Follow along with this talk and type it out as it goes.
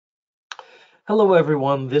Hello,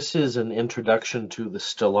 everyone. This is an introduction to the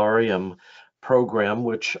Stellarium program,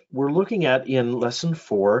 which we're looking at in Lesson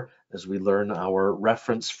 4 as we learn our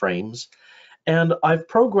reference frames. And I've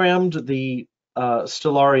programmed the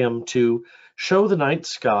Stellarium to show the night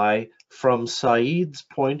sky from Saeed's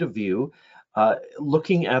point of view,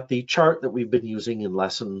 looking at the chart that we've been using in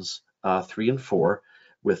Lessons 3 and 4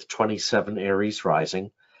 with 27 Aries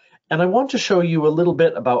rising. And I want to show you a little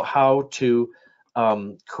bit about how to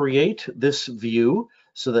create this view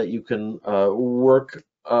so that you can work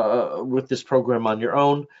with this program on your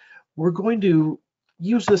own. We're going to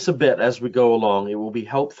use this a bit as we go along. It will be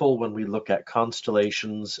helpful when we look at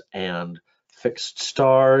constellations and fixed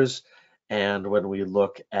stars, and when we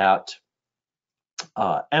look at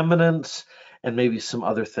eminence and maybe some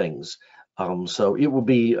other things. So it will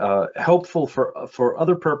be helpful for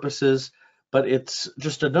other purposes, but it's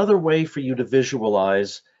just another way for you to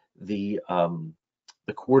visualize the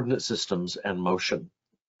coordinate systems and motion.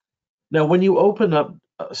 Now, when you open up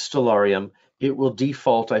Stellarium, it will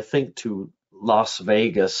default, I think, to Las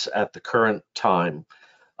Vegas at the current time,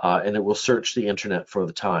 and it will search the internet for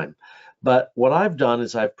the time. But what I've done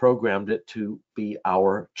is I've programmed it to be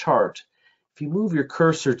our chart. If you move your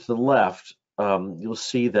cursor to the left, you'll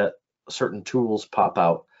see that certain tools pop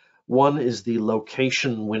out. One is the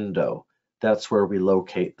location window. That's where we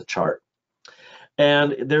locate the chart.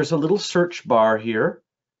 And there's a little search bar here.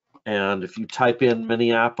 And if you type in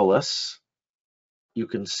Minneapolis, you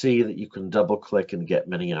can see that you can double click and get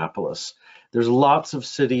Minneapolis. There's lots of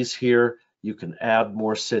cities here. You can add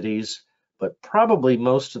more cities, but probably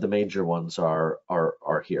most of the major ones are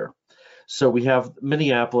here. So we have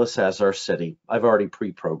Minneapolis as our city. I've already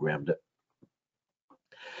pre-programmed it.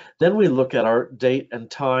 Then we look at our date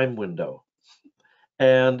and time window.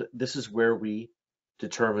 And this is where we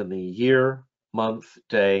determine the year, month,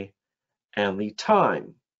 day, and the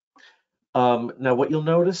time. Now what you'll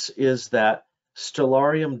notice is that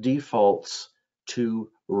Stellarium defaults to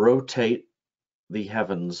rotate the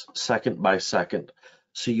heavens second by second.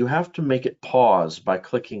 So you have to make it pause by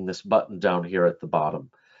clicking this button down here at the bottom.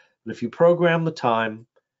 And if you program the time,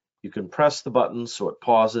 you can press the button so it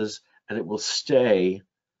pauses and it will stay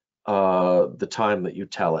the time that you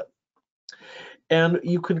tell it. And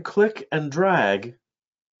you can click and drag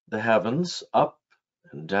the heavens up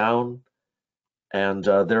and down, and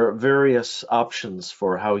there are various options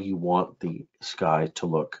for how you want the sky to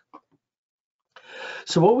look.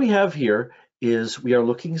 So what we have here is we are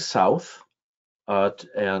looking south,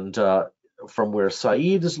 and from where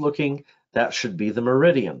Saeed is looking, that should be the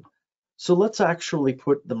meridian. So let's actually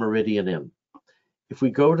put the meridian in. If we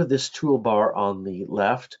go to this toolbar on the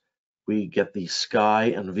left, we get the sky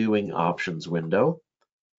and viewing options window.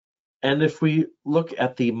 And if we look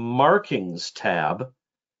at the markings tab,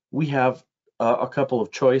 we have a couple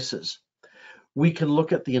of choices. We can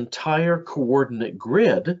look at the entire coordinate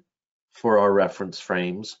grid for our reference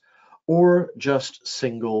frames, or just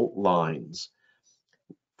single lines.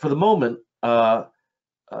 For the moment,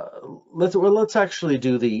 let's actually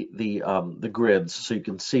do the grids so you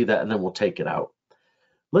can see that, and then we'll take it out.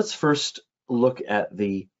 Let's first look at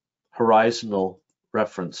the horizontal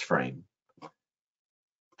reference frame.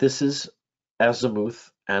 This is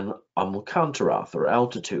azimuth and Alcantarath, or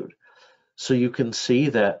altitude. So you can see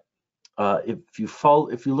that if you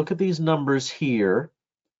look at these numbers here,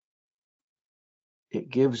 it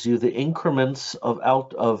gives you the increments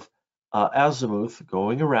of azimuth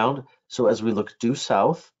going around. So as we look due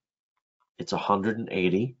south, it's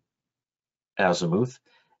 180 azimuth.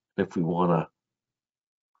 And if we want to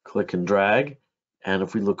click and drag, and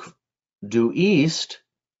if we look due east,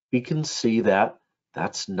 we can see that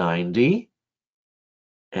that's 90.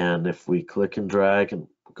 And if we click and drag and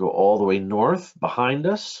go all the way north behind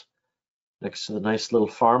us, next to the nice little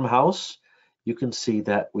farmhouse, you can see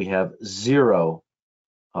that we have 0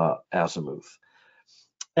 azimuth.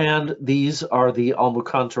 And these are the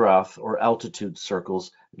Alcantarath, or altitude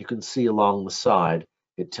circles. You can see along the side,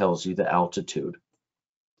 it tells you the altitude.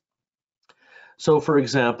 So for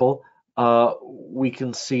example, we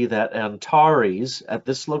can see that Antares, at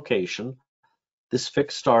this location, this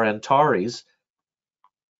fixed star Antares,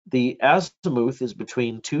 the azimuth is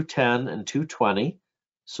between 210 and 220.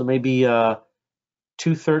 So maybe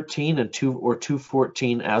 213 and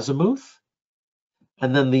 214 azimuth.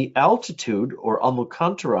 And then the altitude, or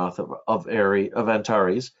Alcantarath of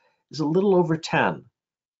Antares, is a little over 10,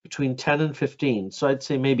 between 10 and 15. So I'd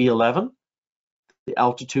say maybe 11. The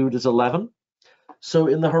altitude is 11. So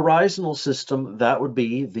in the horizontal system, that would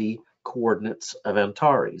be the coordinates of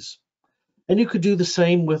Antares. And you could do the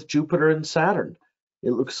same with Jupiter and Saturn.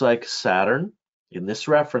 It looks like Saturn, in this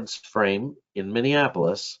reference frame in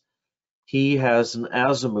Minneapolis, he has an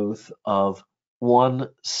azimuth of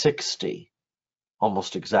 160,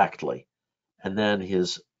 almost exactly. And then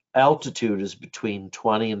his altitude is between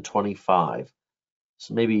 20 and 25.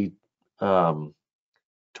 So maybe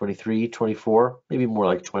 23, 24, maybe more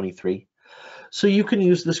like 23. So you can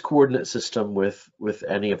use this coordinate system with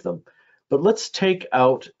any of them. But let's take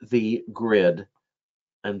out the grid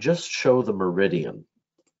and just show the meridian.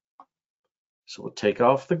 So we'll take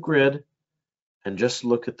off the grid and just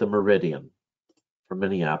look at the meridian for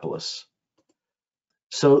Minneapolis.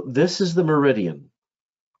 So this is the meridian.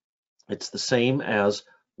 It's the same as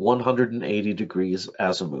 180 degrees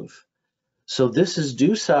azimuth. So this is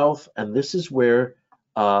due south, and this is where,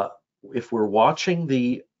 if we're watching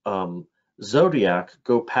the zodiac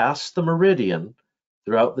go past the meridian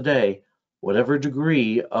throughout the day, whatever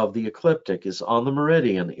degree of the ecliptic is on the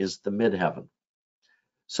meridian is the midheaven.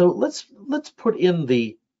 So let's put in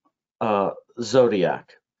the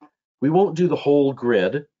zodiac. We won't do the whole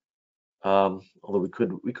grid, although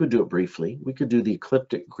we could do it briefly. We could do the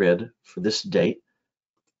ecliptic grid for this date.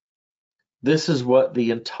 This is what the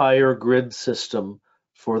entire grid system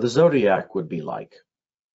for the zodiac would be like.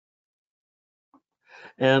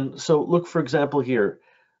 And so look, for example, here.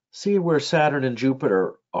 See where Saturn and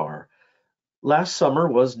Jupiter are. Last summer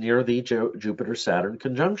was near the Jupiter-Saturn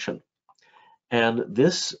conjunction. And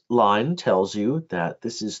this line tells you that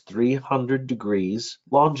this is 300 degrees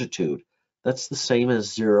longitude. That's the same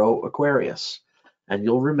as 0 Aquarius. And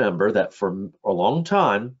you'll remember that for a long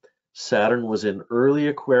time, Saturn was in early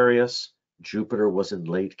Aquarius, Jupiter was in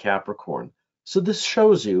late Capricorn. So this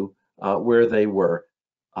shows you where they were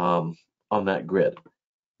on that grid.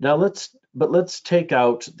 Now let's take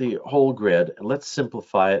out the whole grid and let's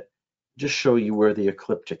simplify it, just show you where the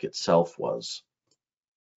ecliptic itself was.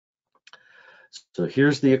 So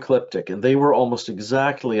here's the ecliptic, and they were almost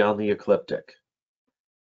exactly on the ecliptic.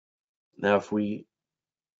 Now if we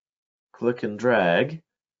click and drag,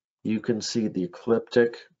 you can see the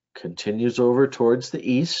ecliptic continues over towards the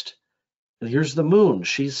east, and here's the moon.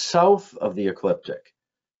 She's south of the ecliptic,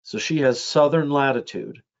 so she has southern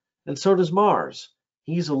latitude, and so does Mars.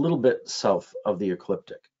 He's a little bit south of the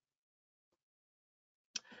ecliptic.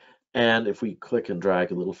 And if we click and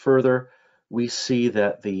drag a little further, we see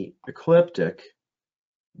that the ecliptic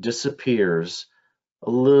disappears a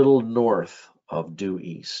little north of due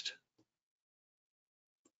east.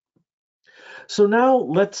 So now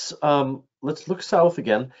let's look south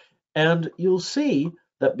again, and you'll see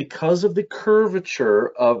that because of the curvature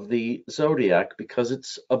of the zodiac, because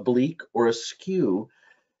it's oblique or askew,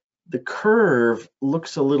 the curve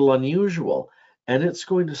looks a little unusual, and it's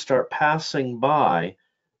going to start passing by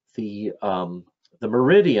the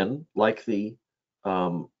meridian, like the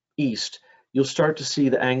east. You'll start to see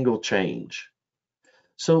the angle change.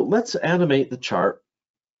 So let's animate the chart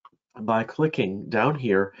by clicking down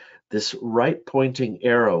here. This right pointing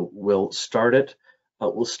arrow will start it.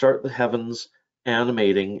 Will start the heavens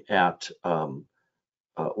animating at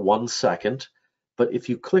 1 second. But if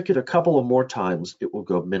you click it a couple of more times, it will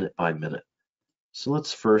go minute by minute. So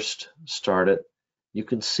let's first start it. You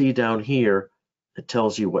can see down here, it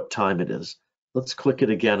tells you what time it is. Let's click it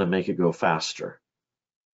again and make it go faster.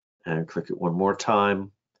 And click it one more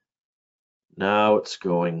time. Now it's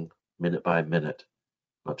going minute by minute,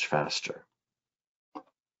 much faster.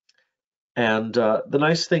 And the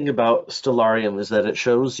nice thing about Stellarium is that it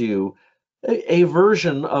shows you a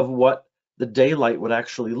version of what the daylight would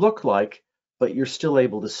actually look like, but you're still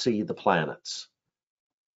able to see the planets.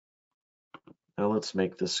 Now let's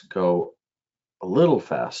make this go a little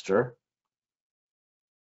faster.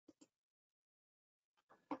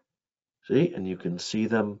 See, and you can see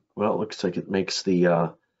them. Well, it looks like it makes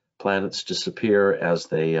the planets disappear as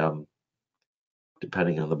they,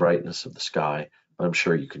 depending on the brightness of the sky. But I'm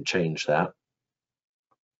sure you can change that.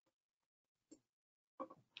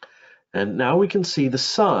 And now we can see the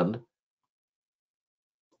sun.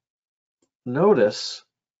 Notice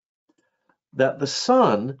that the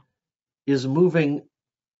sun is moving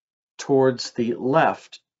towards the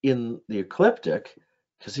left in the ecliptic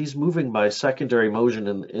because he's moving by secondary motion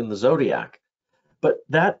in the zodiac. But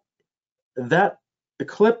that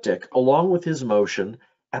ecliptic, along with his motion,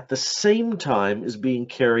 at the same time is being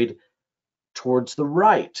carried towards the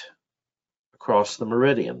right across the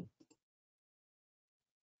meridian.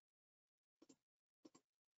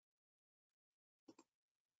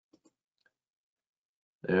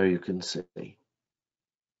 There you can see.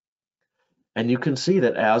 And you can see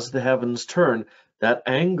that as the heavens turn, that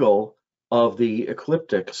angle of the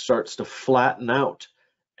ecliptic starts to flatten out,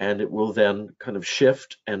 and it will then kind of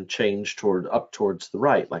shift and change up towards the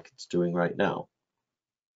right, like it's doing right now.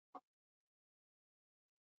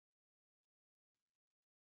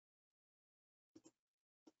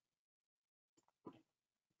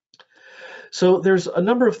 So there's a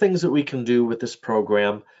number of things that we can do with this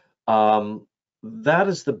program. That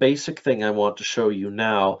is the basic thing I want to show you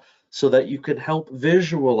now so that you can help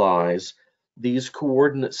visualize these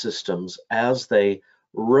coordinate systems as they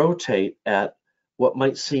rotate at what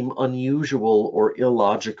might seem unusual or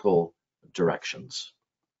illogical directions.